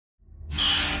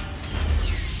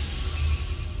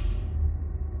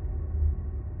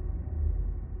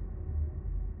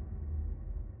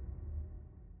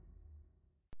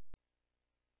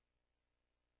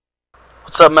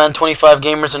What's up, Madden 25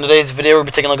 gamers? In today's video, we'll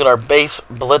be taking a look at our base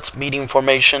blitz beating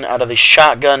formation out of the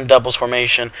shotgun doubles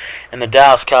formation in the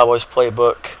Dallas Cowboys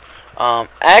playbook.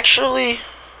 Actually,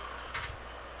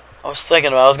 I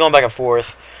was going back and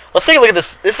forth. Let's take a look at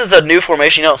this. This is a new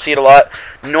formation. You don't see it a lot.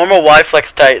 Normal Y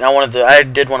flex tight, and I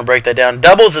did want to break that down.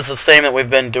 Doubles is the same that we've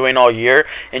been doing all year,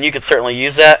 and you could certainly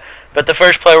use that. But the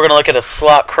first play, we're going to look at a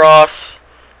slot cross.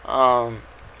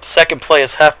 Second play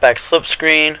is halfback slip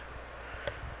screen.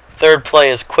 Third play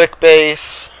is quick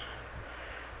base.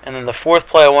 And then the fourth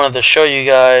play I wanted to show you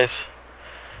guys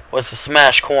was the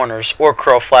smash corners or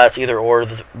curl flats, either or,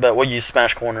 but we'll use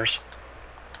smash corners.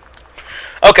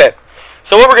 Okay,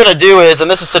 so what we're going to do is,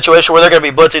 and this is a situation where they're going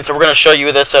to be blitzing, so we're going to show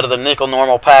you this out of the nickel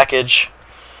normal package.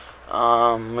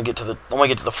 When we get to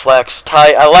the flex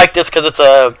tight, I like this because it's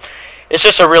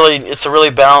a really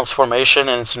balanced formation,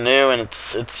 and it's new, and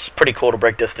it's pretty cool to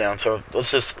break this down. So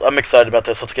I'm excited about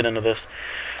this. Let's get into this.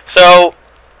 So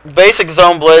basic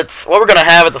zone blitz. What we're going to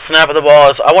have at the snap of the ball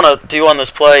is I want to do on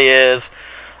this play is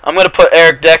I'm going to put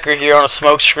Eric Decker here on a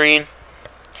smoke screen,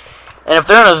 and if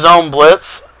they're in a zone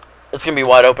blitz, it's going to be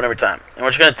wide open every time. And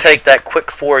we're just going to take that quick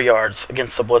 4 yards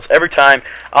against the blitz every time.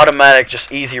 Automatic,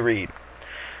 just easy read.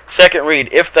 Second read,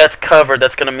 if that's covered,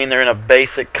 that's going to mean they're in a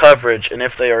basic coverage. And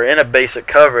if they are in a basic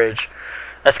coverage,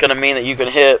 that's going to mean that you can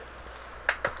hit,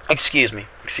 excuse me,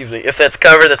 if that's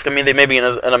covered, that's going to mean they may be in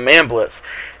a man blitz.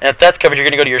 And if that's covered, you're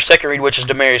going to go to your second read, which is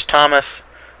Demaryius Thomas,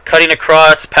 cutting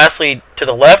across, pass lead to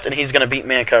the left, and he's going to beat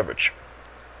man coverage.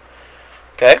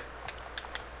 Okay?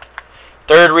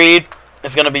 Third read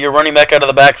is going to be your running back out of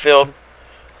the backfield.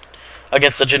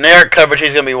 Against the generic coverage,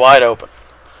 he's going to be wide open.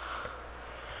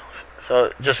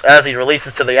 So just as he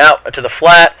releases to the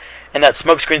flat, and that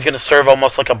smoke screen is going to serve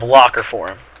almost like a blocker for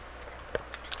him.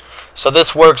 So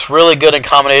this works really good in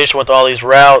combination with all these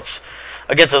routes.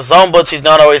 Against a zone blitz, he's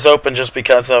not always open just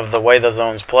because of the way the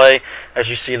zones play. As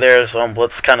you see there, zone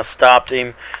blitz kind of stopped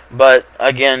him. But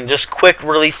again, just quick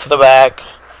release to the back,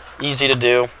 easy to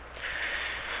do.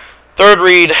 Third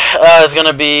read is going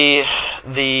to be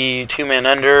the two-man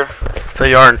under. If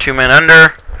they are in two-man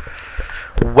under,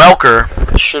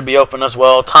 Welker should be open as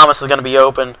well. Thomas is going to be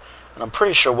open, and I'm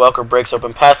pretty sure Welker breaks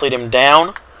open. Pass lead him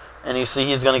down, and you see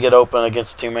he's going to get open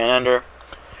against two-man under.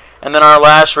 And then our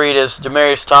last read is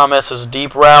Demaryius Thomas's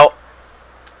deep route.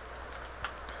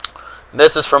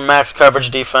 This is from max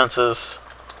coverage defenses,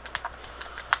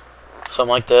 something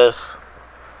like this.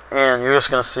 And you're just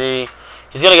going to see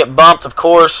he's going to get bumped, of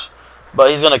course,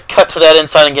 but he's going to cut to that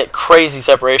inside and get crazy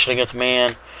separation against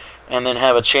man, and then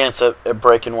have a chance at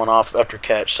breaking one off after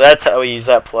catch. So that's how we use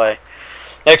that play.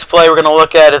 Next play we're going to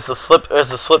look at is the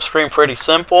slip screen. Pretty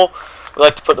simple. We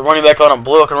like to put the running back on a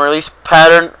blue hook and release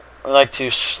pattern. We like to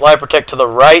slide protect to the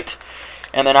right,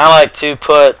 and then I like to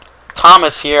put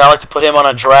Thomas here. I like to put him on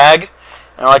a drag,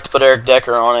 and I like to put Eric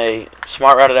Decker on a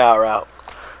smart routed out route.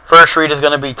 First read is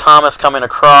going to be Thomas coming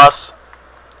across.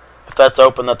 If that's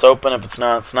open, that's open. If it's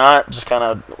not, it's not. Just kind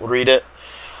of read it.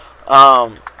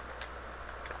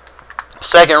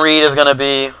 Second read is going to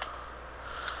be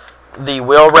the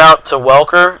wheel route to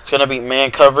Welker. It's going to be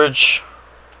man coverage.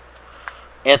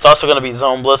 And it's also going to be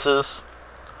zone blitzes.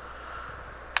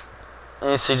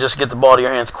 And you see, just get the ball to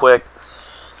your hands quick.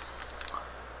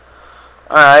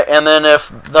 Alright, and then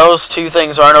if those two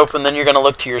things aren't open, then you're going to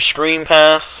look to your screen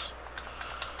pass.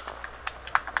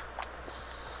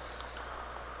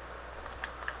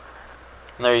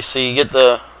 And there you see, you get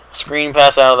the screen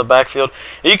pass out of the backfield.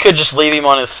 You could just leave him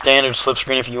on his standard slip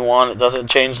screen if you want. It doesn't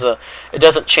change the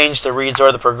reads or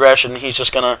the progression. It's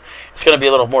gonna be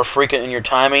a little more frequent in your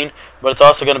timing, but it's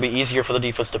also gonna be easier for the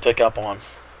defense to pick up on.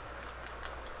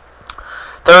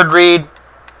 Fourth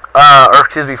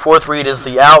read is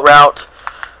the out route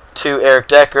to Eric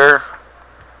Decker.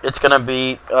 It's gonna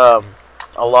be a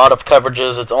lot of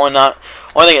coverages. It's only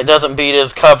thing it doesn't beat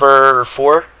is cover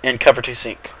 4 and cover 2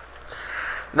 sink.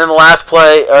 And then the last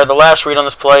read on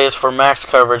this play is for max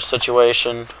coverage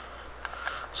situation.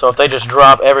 So if they just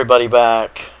drop everybody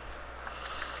back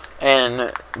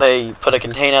and they put a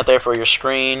contain out there for your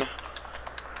screen,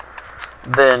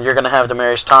 then you're going to have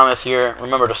Demaryius Thomas here.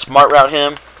 Remember to smart route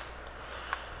him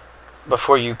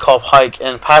before you call hike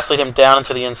and pass lead him down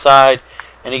into the inside,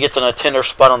 and he gets in a tender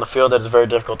spot on the field that is very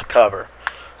difficult to cover.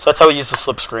 So that's how we use the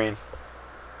slip screen.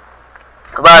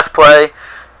 The last play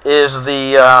is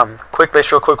the quick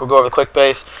base. Real quick, we'll go over the quick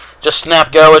base. Just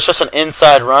snap go. It's just an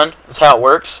inside run. That's how it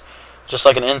works. Just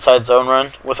like an inside zone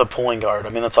run with a pulling guard.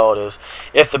 I mean, that's all it is.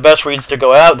 If the best read's to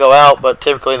go out, but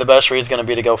typically the best read is going to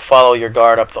be to go follow your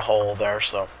guard up the hole there.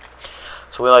 So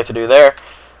we like to do there.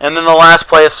 And then the last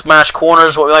play is smash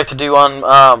corners. What we like to do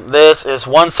on this is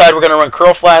one side we're going to run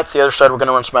curl flats, the other side we're going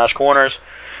to run smash corners.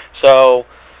 So,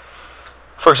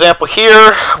 for example,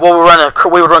 here we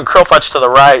would run curl flats to the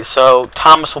right. So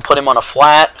Thomas will put him on a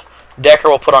flat, Decker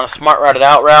will put on a smart routed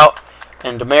out route,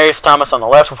 and Demarius Thomas on the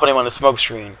left will put him on the smoke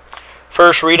screen.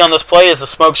 First read on this play is the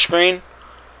smoke screen.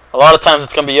 A lot of times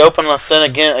it's going to be open, unless then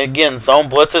again zone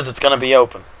blitzes, it's going to be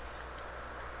open.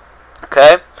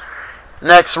 Okay.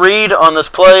 Next read on this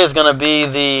play is going to be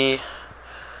the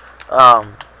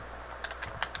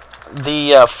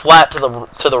flat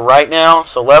to the right now.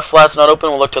 So left flat's not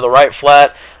open. We'll look to the right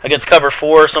flat against cover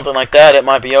 4 or something like that. It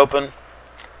might be open.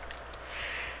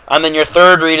 And then your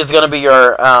third read is going to be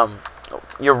your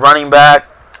running back,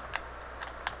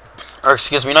 or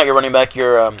excuse me, not your running back,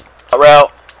 your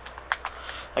route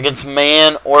against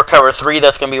man or cover 3.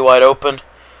 That's going to be wide open.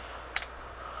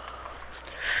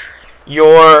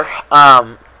 Your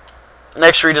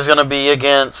next read is going to be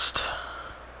against,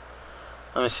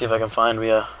 let me see if I can find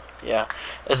you. Yeah,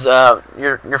 is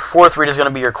your fourth read is going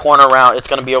to be your corner route. It's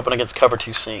going to be open against cover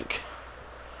 2 sink.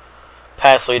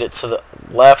 Pass lead it to the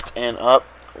left and up.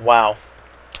 Wow.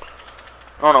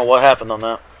 I don't know what happened on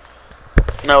that.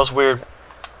 That was weird.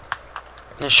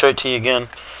 Let me show it to you again.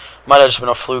 Might have just been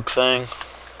a fluke thing.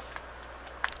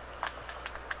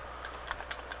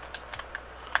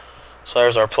 So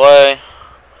there's our play.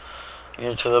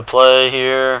 Get to the play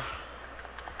here.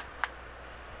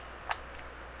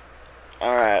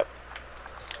 Alright.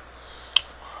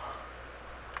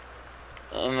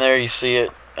 And there you see it.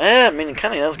 I mean, it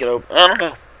kind of does get open. I don't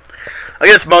know. I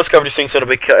guess most cover 2 sinks it'll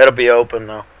be open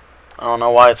though. I don't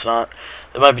know why it's not.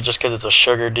 It might be just because it's a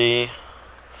sugar D.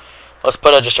 Let's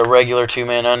put just a regular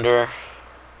 2-man under.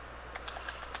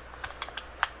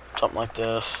 Something like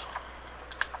this.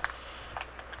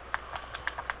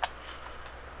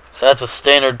 So that's a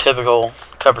standard, typical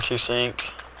cover 2 sink.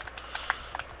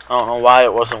 I don't know why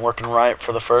it wasn't working right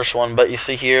for the first one, but you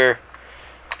see here,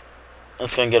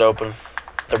 it's going to get open.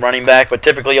 The running back, but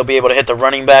typically you'll be able to hit the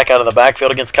running back out of the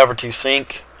backfield against cover 2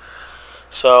 sink.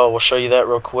 So we'll show you that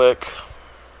real quick.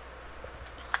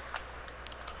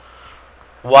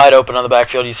 Wide open on the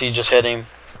backfield, you see just hit him.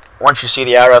 Once you see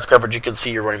the out routes coverage, you can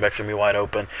see your running back's going to be wide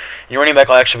open. And your running back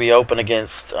will actually be open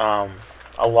against a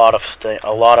lot of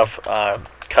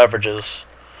coverages.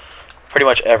 Pretty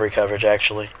much every coverage,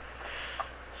 actually.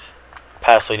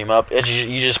 Pass lead him up.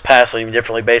 You just pass lead him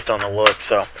differently based on the look.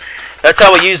 So that's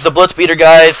how we use the blitz beater,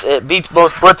 guys. It beats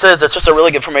most blitzes. It's just a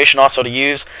really good formation also to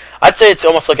use. I'd say it's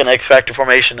almost like an X Factor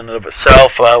formation in and of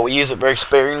itself. We use it very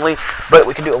sparingly, but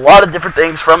we can do a lot of different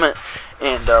things from it.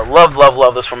 And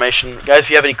love this formation. Guys, if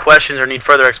you have any questions or need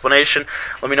further explanation,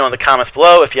 let me know in the comments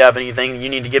below. If you have anything you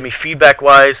need to give me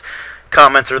feedback-wise,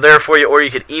 comments are there for you, or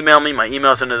you can email me. My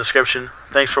email's in the description.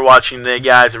 Thanks for watching today,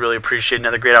 guys. I really appreciate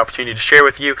another great opportunity to share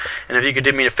with you. And if you could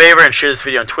do me a favor and share this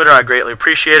video on Twitter, I'd greatly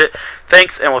appreciate it.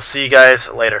 Thanks, and we'll see you guys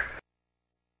later.